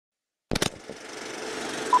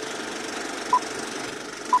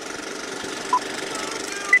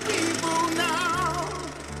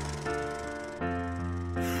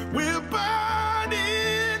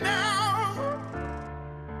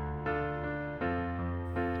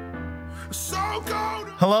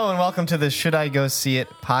Hello and welcome to the Should I Go See It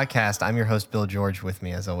podcast. I'm your host, Bill George. With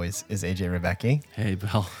me, as always, is AJ Rebecki. Hey,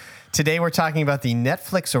 Bill. Today we're talking about the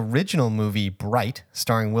Netflix original movie Bright,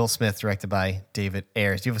 starring Will Smith, directed by David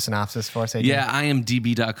Ayers. Do you have a synopsis for us, AJ? Yeah,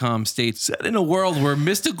 IMDb.com states, set in a world where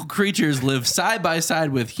mystical creatures live side by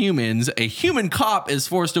side with humans, a human cop is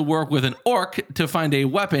forced to work with an orc to find a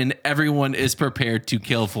weapon everyone is prepared to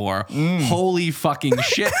kill for. Holy fucking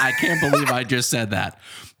shit, I can't believe I just said that.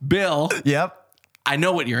 Bill, Yep. I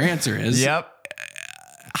know what your answer is. Yep.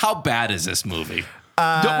 How bad is this movie?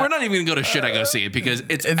 We're not even going to go to Should I Go See It because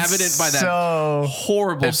it's evident by that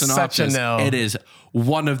horrible synopsis. No. It is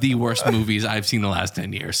one of the worst movies I've seen the last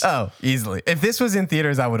 10 years. Oh, easily. If this was in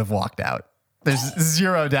theaters, I would have walked out. There's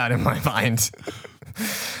zero doubt in my mind.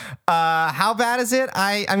 How bad is it?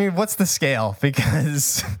 I mean, what's the scale?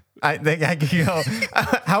 Because I think I could go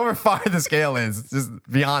however far the scale is, just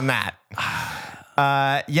beyond that.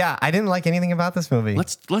 Yeah, I didn't like anything about this movie.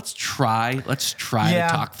 Let's try to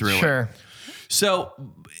talk through it. Sure. So,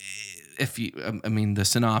 the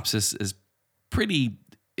synopsis is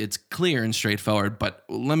it's clear and straightforward, but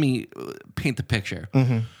let me paint the picture.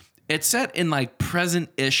 Mm-hmm. It's set in like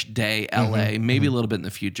present-ish day LA, maybe a little bit in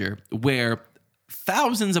the future, where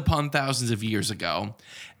thousands upon thousands of years ago,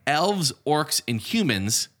 elves, orcs, and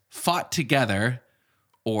humans fought together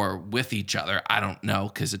or with each other, I don't know,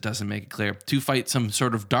 because it doesn't make it clear, to fight some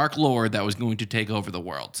sort of dark lord that was going to take over the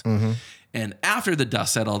world. Mm-hmm. And after the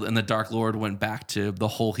dust settled and the Dark Lord went back to the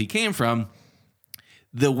hole he came from,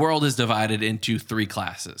 the world is divided into three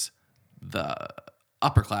classes. The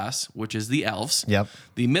upper class, which is the elves. Yep.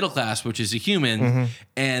 The middle class, which is a human.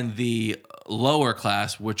 And the lower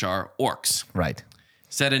class, which are orcs. Right.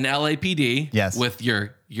 Set in LAPD. Yes. With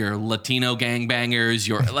your Latino gangbangers,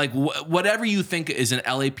 your like whatever you think is an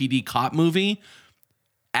LAPD cop movie,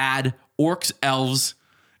 add orcs, elves,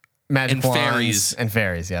 Magic and wands and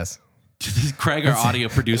fairies, yes. Craig, our audio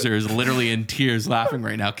producer, is literally in tears laughing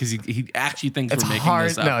right now because he actually thinks we're making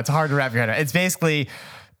this up. No, it's hard to wrap your head around. It's basically,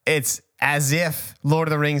 it's as if Lord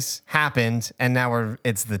of the Rings happened, and now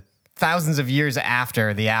it's the thousands of years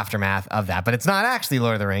after the aftermath of that. But it's not actually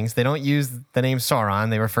Lord of the Rings. They don't use the name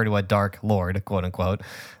Sauron. They refer to a Dark Lord, quote unquote.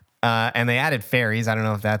 And they added fairies. I don't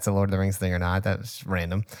know if that's a Lord of the Rings thing or not. That's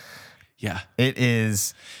random. Yeah. It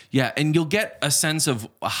is. Yeah, and you'll get a sense of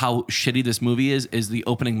how shitty this movie is the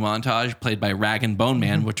opening montage played by Rag and Bone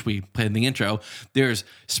Man, which we played in the intro. There's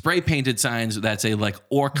spray painted signs that say like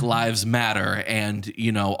Orc Lives Matter and,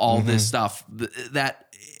 all this stuff.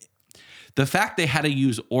 The fact they had to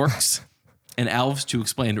use orcs and elves to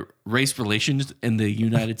explain race relations in the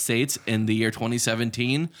United States in the year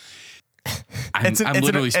 2017, I'm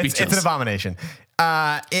literally speechless. It's an abomination.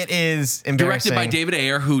 It is embarrassing. Directed by David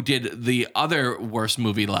Ayer, who did the other worst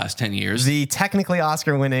movie the last 10 years. The technically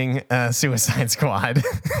Oscar-winning Suicide Squad.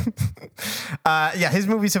 His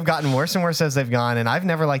movies have gotten worse and worse as they've gone, and I've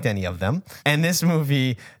never liked any of them. And this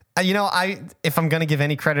movie, if I'm going to give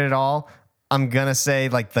any credit at all, I'm going to say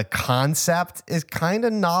like the concept is kind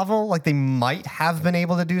of novel. Like they might have been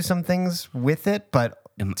able to do some things with it, but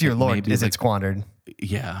dear Lord, is it squandered?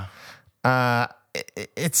 Yeah.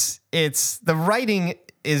 It's the writing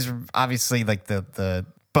is obviously like the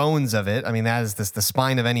bones of it. I mean, that is the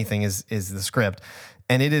spine of anything is the script,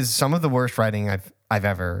 and it is some of the worst writing I've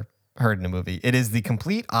ever heard in a movie. It is the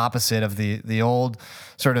complete opposite of the old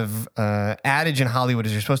sort of adage in Hollywood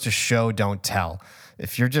is you're supposed to show, don't tell.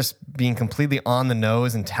 If you're just being completely on the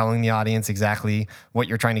nose and telling the audience exactly what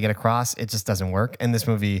you're trying to get across, it just doesn't work. And this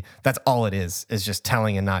movie, that's all it is just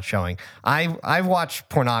telling and not showing. I've watched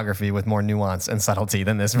pornography with more nuance and subtlety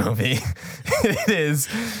than this movie. It is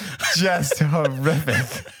just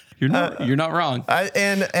horrific. You're not wrong.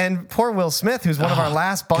 And poor Will Smith, who's one of our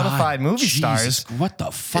last bona fide movie stars. What the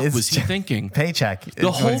fuck was he thinking? Paycheck.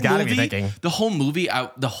 The whole movie, gotta be thinking. The whole movie,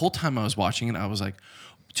 the whole time I was watching it, I was like,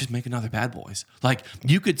 just make another Bad Boys. Like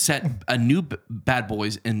you could set a new Bad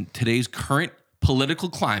Boys in today's current political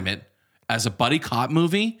climate as a buddy cop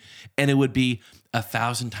movie, and it would be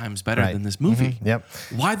 1,000 times better than this movie. Mm-hmm. Yep.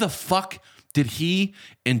 Why the fuck did he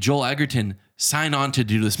and Joel Edgerton sign on to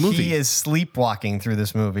do this movie? He is sleepwalking through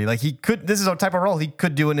this movie. Like this is a type of role he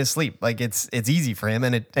could do in his sleep. Like it's easy for him,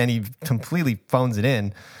 and he completely phones it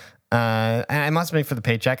in. And I must make for the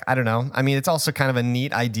paycheck. I don't know. I mean, it's also kind of a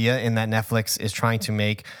neat idea in that Netflix is trying to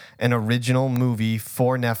make an original movie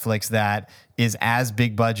for Netflix that is as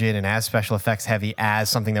big budget and as special effects heavy as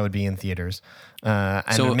something that would be in theaters.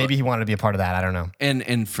 And maybe he wanted to be a part of that. I don't know.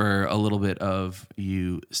 And for a little bit of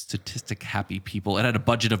you statistic happy people, it had a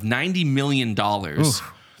budget of $90 million.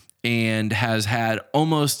 and has had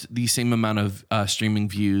almost the same amount of streaming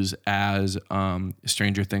views as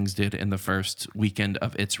Stranger Things did in the first weekend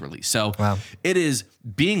of its release. So it is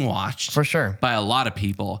being watched For sure. by a lot of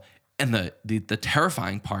people. And the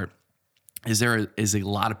terrifying part is there is a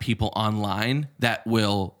lot of people online that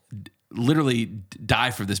will literally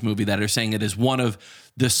die for this movie, that are saying it is one of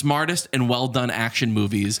the smartest and well done action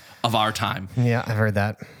movies of our time. Yeah, I've heard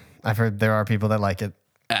that. I've heard there are people that like it.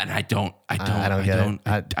 And I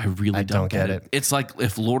really don't get get it. It's like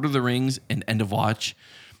if Lord of the Rings and End of Watch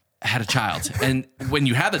had a child. And when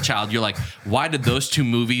you had the child, you're like, why did those two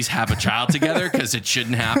movies have a child together? Because it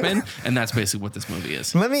shouldn't happen. And that's basically what this movie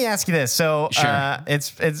is. Let me ask you this. So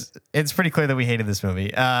it's pretty clear that we hated this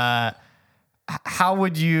movie. How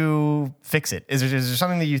would you fix it? Is there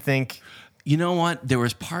something that you think? You know what? There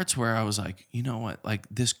was parts where I was like, you know what? Like,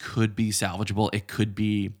 this could be salvageable.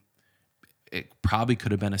 It probably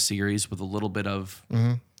could have been a series with a little bit of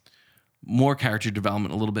more character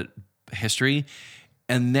development, a little bit history.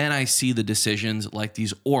 And then I see the decisions like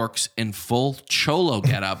these orcs in full cholo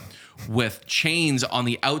getup with chains on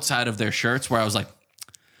the outside of their shirts, where I was like,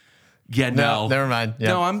 yeah, no, never mind. Yeah.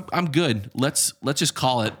 No, I'm good. Let's just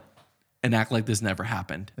call it and act like this never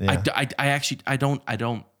happened. Yeah.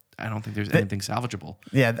 I don't think there's anything salvageable.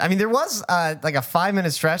 Yeah, I mean, there was like a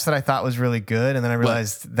 5-minute stretch that I thought was really good, and then I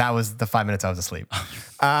realized that was the 5 minutes I was asleep.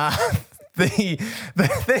 The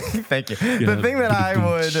thing, thank you. Yeah. The thing that I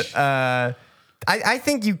would, I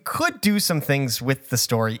think you could do some things with the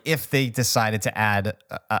story if they decided to add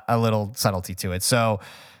a little subtlety to it. So,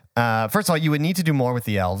 first of all, you would need to do more with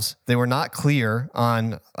the elves. They were not clear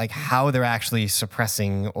on like how they're actually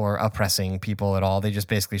suppressing or oppressing people at all. They just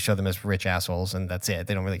basically show them as rich assholes, and that's it.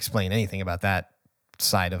 They don't really explain anything about that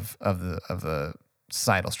side of the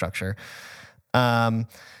societal structure.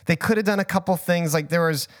 They could have done a couple things. Like there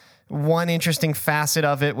was one interesting facet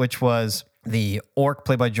of it, which was the orc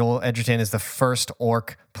played by Joel Edgerton is the first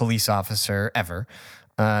orc police officer ever.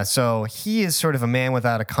 So he is sort of a man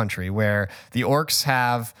without a country, where the orcs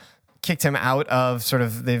have kicked him out of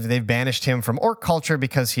they've banished him from orc culture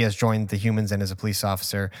because he has joined the humans and is a police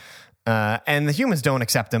officer. And the humans don't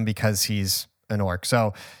accept him because he's an orc.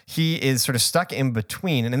 So he is sort of stuck in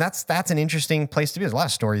between. And that's an interesting place to be. There's a lot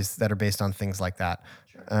of stories that are based on things like that.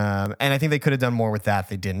 Sure. And I think they could have done more with that.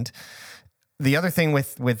 They didn't. The other thing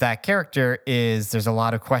with that character is there's a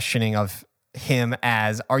lot of questioning of him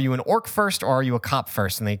as, are you an orc first or are you a cop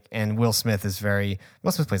first? And Will Smith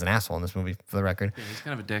plays an asshole in this movie, for the record. Yeah, he's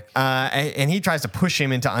kind of a dick. And he tries to push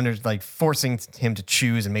him into forcing him to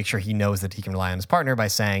choose and make sure he knows that he can rely on his partner by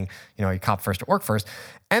saying, are you cop first or orc first?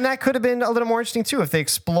 And that could have been a little more interesting too if they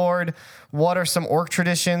explored what are some orc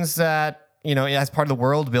traditions that, as part of the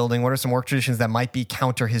world building, what are some orc traditions that might be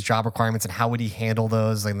counter his job requirements, and how would he handle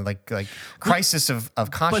those? Like crisis of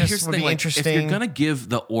conscience would be interesting. If you're gonna give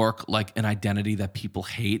the orc like an identity that people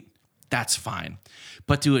hate, that's fine.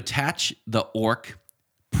 But to attach the orc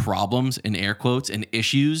problems in air quotes and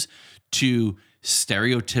issues to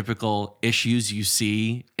stereotypical issues you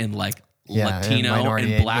see in Latino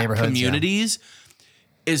and black communities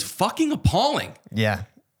is fucking appalling. Yeah,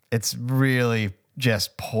 it's really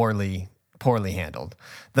just poorly handled.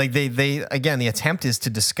 Like they again, the attempt is to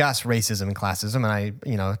discuss racism and classism,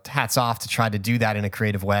 and hats off to try to do that in a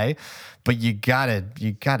creative way, but you gotta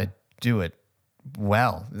do it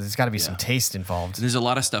well. There's got to be some taste involved. There's a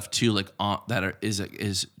lot of stuff too,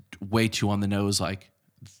 is way too on the nose.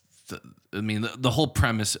 The whole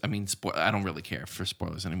premise. I don't really care for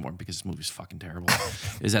spoilers anymore because this movie's fucking terrible.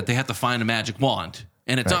 Is that they have to find a magic wand,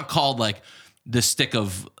 and it's not called like the stick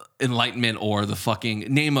of enlightenment or the fucking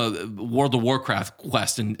name a World of Warcraft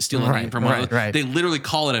quest and steal a name from one. Right. They literally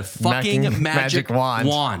call it a fucking magic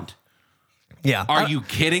wand. Yeah. Are you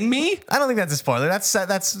kidding me? I don't think that's a spoiler. That's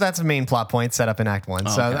a main plot point set up in Act 1.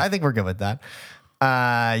 So okay. I think we're good with that.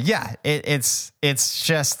 It's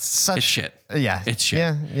just such it's shit. Yeah. It's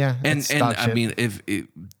shit. Yeah. And if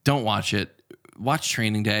don't watch it, watch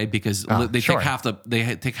Training Day because they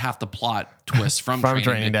take half the plot twist from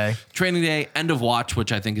Training Day. Training Day, End of Watch,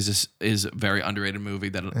 which I think is a very underrated movie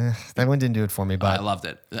that one didn't do it for me, but I loved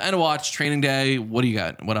it. End of Watch, Training Day. What do you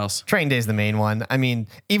got? What else? Training Day is the main one. I mean,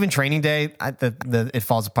 even Training Day, it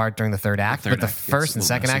falls apart during the third act, but the first and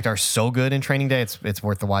second act are so good in Training Day. It's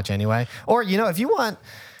worth the watch anyway. Or if you want.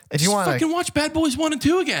 If you want to watch Bad Boys 1 and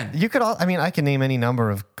 2 again. You could I can name any number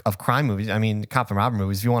of crime movies. Cop and robber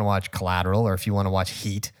movies. If you want to watch Collateral or if you want to watch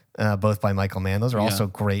Heat, both by Michael Mann, those are also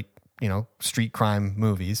great, street crime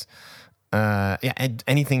movies. And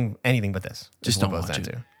anything but this. Just don't watch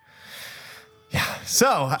it. Yeah. So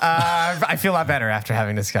I feel a lot better after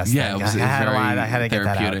having discussed that. Yeah, it was very I had to get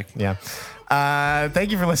that out. Yeah.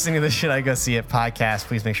 Thank you for listening to the Should I Go See It podcast.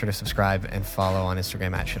 Please make sure to subscribe and follow on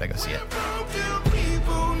Instagram at Should I Go See It.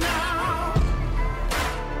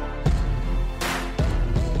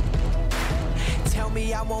 Tell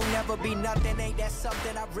me I won't never be nothing. Ain't that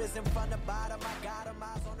something? I've risen from the bottom. I got 'em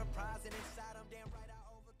eyes on the prize and inside.